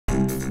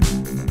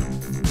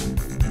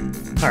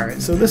All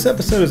right, so this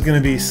episode is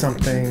going to be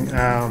something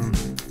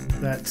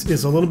that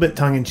is a little bit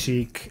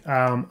tongue-in-cheek.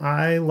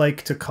 I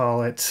like to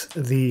call it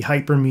the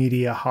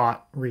Hypermedia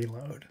Hot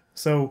Reload.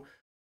 So,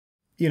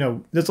 you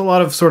know, there's a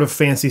lot of sort of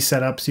fancy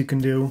setups you can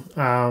do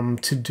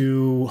to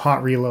do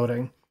hot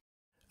reloading.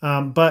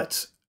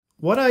 But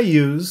what I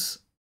use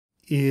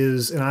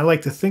is, and I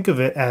like to think of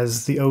it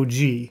as the OG,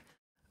 you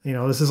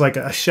know, this is like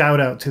a shout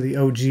out to the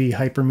OG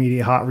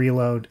Hypermedia Hot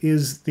Reload,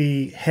 is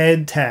the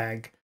head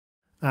tag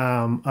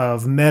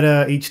of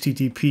meta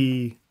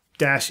http-equiv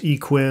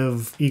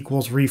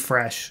equals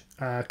refresh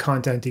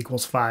content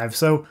equals 5.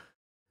 So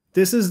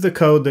this is the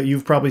code that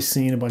you've probably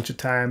seen a bunch of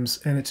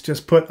times, and it's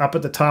just put up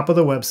at the top of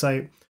the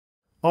website.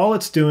 All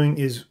it's doing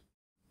is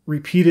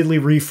repeatedly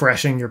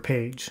refreshing your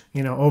page,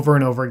 you know, over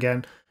and over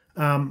again.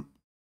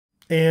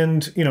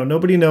 And, you know,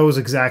 nobody knows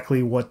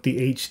exactly what the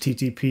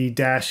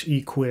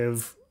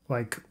http-equiv,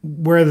 like,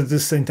 where did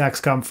this syntax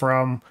come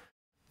from?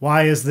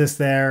 Why is this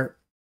there?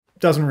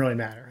 Doesn't really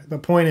matter. The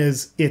point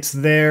is, it's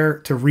there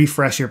to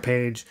refresh your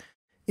page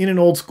in an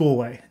old school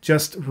way.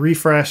 Just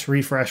refresh,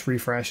 refresh,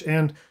 refresh.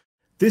 And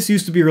this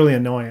used to be really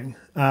annoying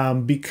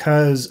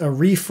because a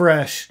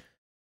refresh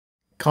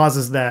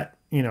causes that,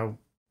 you know,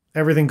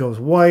 everything goes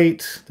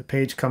white, the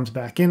page comes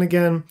back in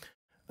again.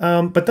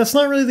 But that's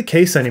not really the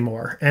case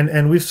anymore. And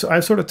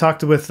I've sort of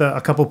talked with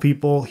a couple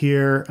people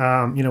here,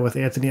 you know, with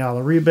Anthony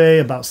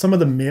Alaribe about some of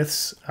the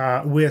myths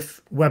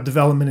with web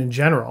development in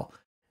general.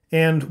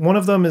 And one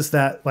of them is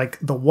that, like,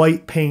 the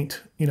white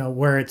paint, you know,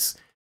 where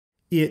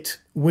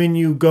when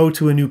you go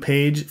to a new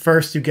page,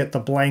 first you get the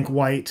blank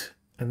white,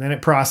 and then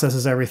it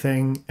processes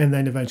everything, and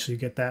then eventually you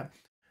get that.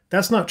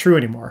 That's not true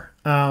anymore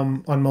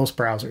on most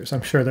browsers.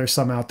 I'm sure there's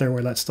some out there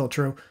where that's still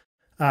true.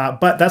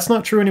 But that's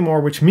not true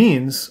anymore, which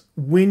means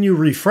when you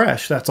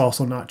refresh, that's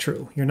also not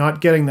true. You're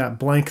not getting that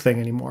blank thing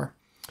anymore.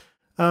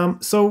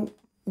 So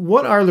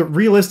what are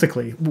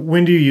realistically,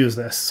 when do you use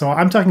this? So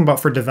I'm talking about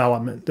for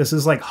development. This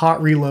is like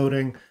hot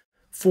reloading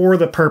for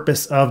the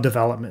purpose of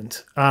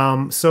development.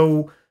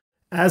 So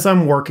as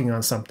I'm working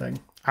on something,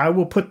 I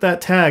will put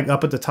that tag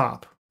up at the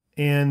top,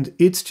 and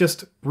it's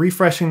just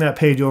refreshing that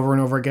page over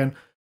and over again.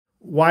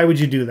 Why would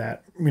you do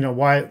that? You know,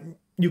 why?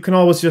 You can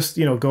always just,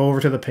 you know, go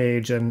over to the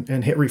page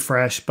and hit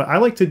refresh, but I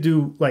like to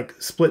do like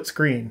split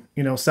screen,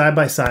 you know, side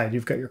by side.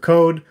 You've got your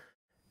code.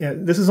 Yeah,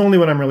 this is only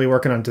when I'm really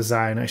working on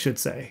design, I should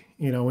say.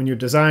 You know, when you're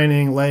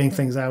designing, laying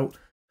things out,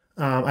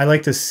 I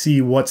like to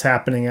see what's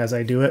happening as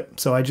I do it.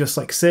 So I just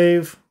like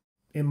save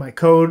in my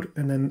code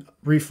and then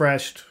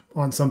refreshed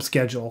on some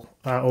schedule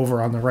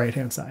over on the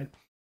right-hand side.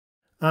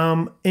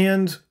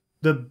 And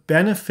the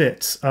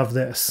benefits of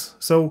this.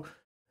 So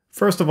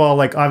first of all,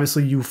 like,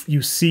 obviously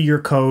you see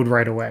your code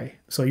right away.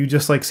 So you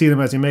just like see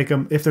them as you make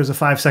them. If there's a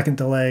 5-second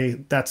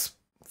delay, that's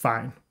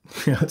fine.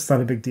 You know, it's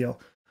not a big deal.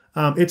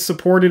 It's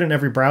supported in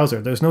every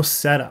browser. There's no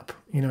setup.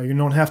 You know, you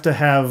don't have to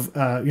have,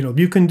 you know,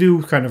 you can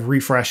do kind of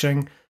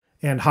refreshing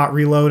and hot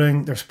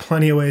reloading. There's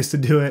plenty of ways to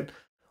do it.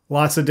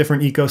 Lots of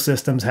different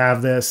ecosystems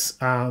have this.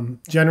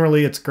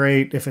 Generally, it's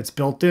great. If it's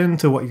built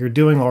into what you're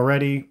doing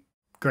already,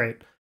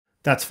 great.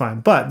 That's fine.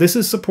 But this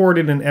is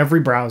supported in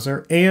every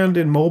browser and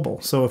in mobile.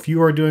 So if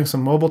you are doing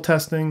some mobile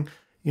testing,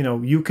 you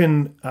know, you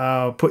can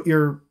put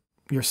your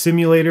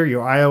simulator,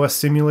 your iOS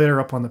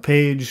simulator up on the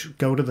page,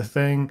 go to the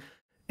thing,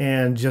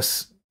 and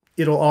just,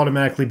 it'll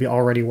automatically be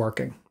already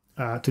working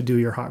to do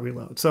your hot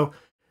reload. So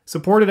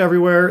supported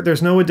everywhere.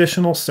 There's no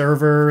additional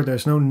server.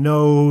 There's no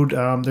node.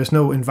 There's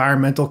no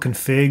environmental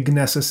config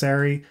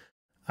necessary.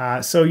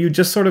 So you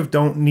just sort of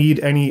don't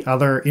need any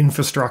other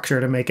infrastructure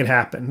to make it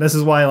happen. This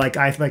is why, like,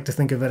 I like to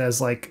think of it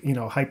as, like, you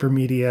know,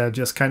 Hypermedia,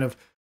 just kind of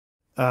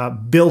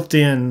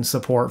built-in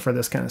support for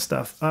this kind of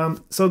stuff.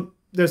 So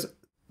there's,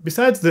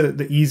 besides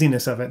the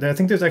easiness of it, I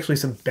think there's actually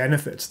some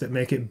benefits that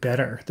make it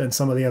better than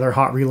some of the other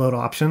hot reload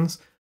options.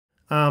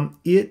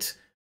 It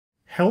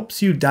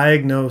helps you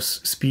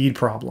diagnose speed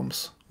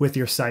problems with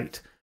your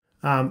site.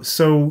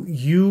 So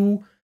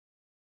you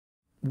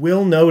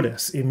will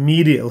notice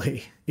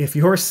immediately if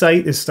your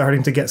site is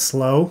starting to get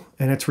slow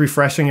and it's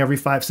refreshing every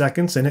 5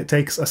 seconds and it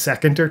takes a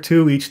second or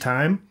two each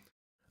time.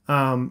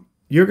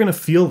 You're going to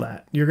feel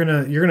that. You're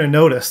going to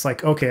notice,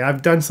 like, okay,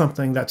 I've done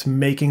something that's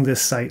making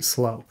this site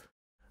slow.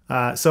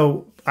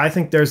 So I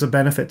think there's a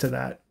benefit to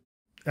that.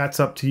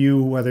 That's up to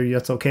you, whether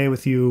that's okay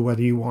with you,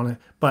 whether you want to,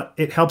 but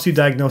it helps you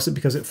diagnose it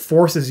because it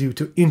forces you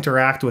to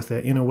interact with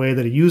it in a way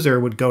that a user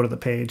would go to the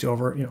page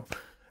over, you know,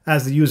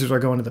 as the users are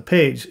going to the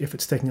page. If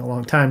it's taking a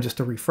long time just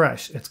to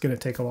refresh, it's going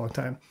to take a long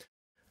time.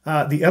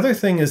 The other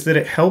thing is that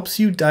it helps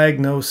you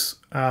diagnose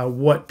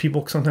what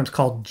people sometimes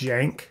call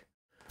jank,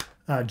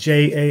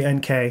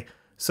 J-A-N-K.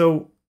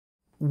 So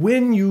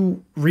when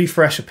you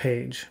refresh a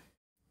page,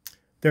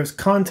 there's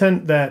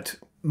content that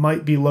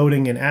might be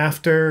loading in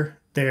after.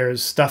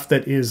 There's stuff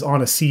that is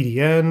on a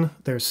CDN.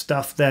 There's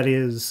stuff that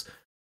is,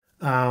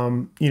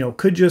 you know,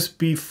 could just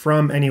be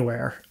from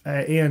anywhere.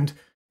 And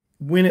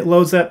when it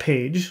loads that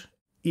page,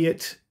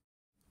 it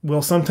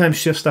will sometimes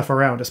shift stuff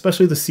around,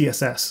 especially the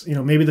CSS. You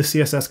know, maybe the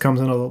CSS comes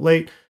in a little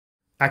late.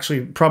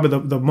 actually probably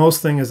the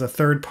most thing is a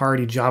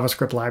third-party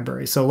JavaScript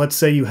library. So let's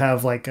say you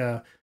have like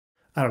a,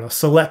 I don't know,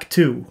 select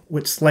 2,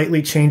 which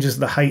slightly changes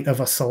the height of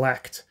a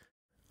select.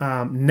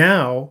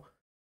 Now,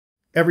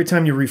 every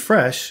time you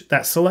refresh,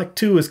 that select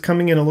 2 is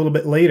coming in a little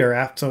bit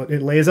later. So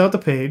it lays out the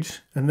page,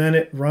 and then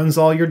it runs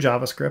all your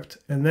JavaScript,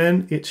 and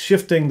then it's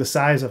shifting the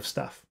size of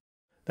stuff.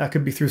 That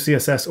could be through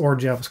CSS or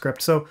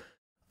JavaScript. So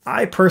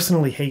I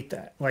personally hate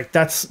that. Like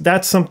that's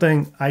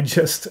something I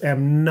just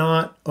am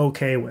not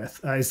okay with,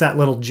 is that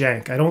little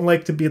jank. I don't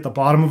like to be at the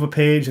bottom of a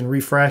page and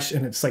refresh,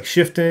 and it's like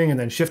shifting and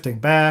then shifting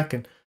back.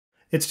 And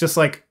it's just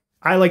like,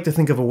 I like to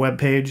think of a web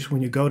page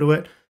when you go to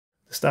it,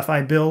 the stuff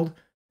I build,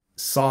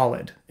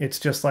 solid. It's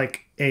just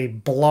like a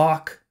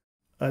block.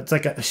 It's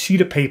like a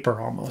sheet of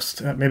paper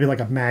almost, maybe like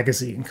a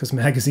magazine, because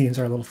magazines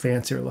are a little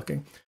fancier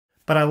looking.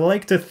 But I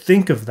like to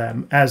think of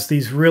them as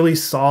these really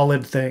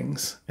solid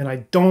things. And I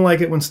don't like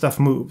it when stuff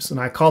moves. And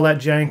I call that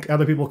jank.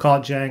 Other people call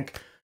it jank.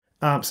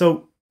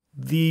 So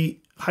the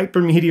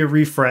hypermedia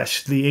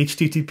refresh, the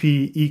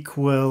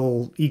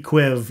http-equiv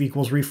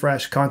equals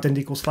refresh, content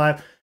equals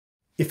 5.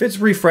 If it's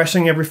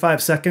refreshing every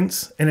 5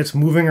 seconds and it's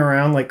moving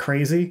around like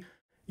crazy,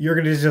 you're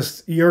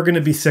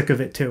gonna be sick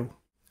of it too.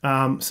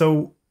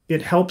 So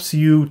it helps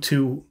you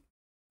to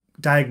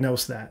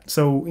diagnose that.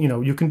 So, you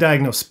know, you can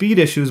diagnose speed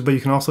issues, but you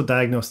can also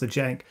diagnose the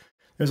jank.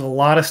 There's a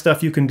lot of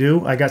stuff you can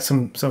do. I got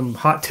some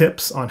hot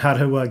tips on how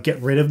to get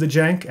rid of the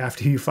jank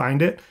after you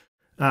find it,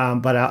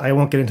 but I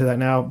won't get into that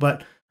now.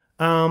 But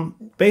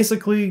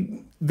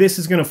basically, this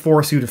is going to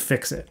force you to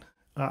fix it.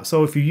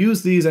 So if you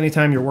use these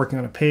anytime you're working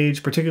on a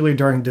page, particularly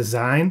during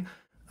design,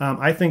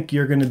 I think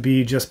you're going to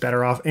be just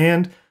better off.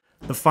 And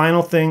the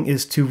final thing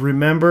is to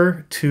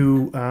remember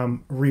to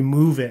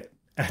remove it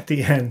at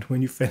the end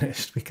when you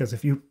finished, because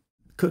if you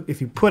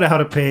put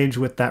out a page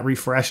with that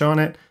refresh on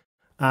it,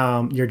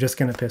 you're just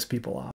going to piss people off.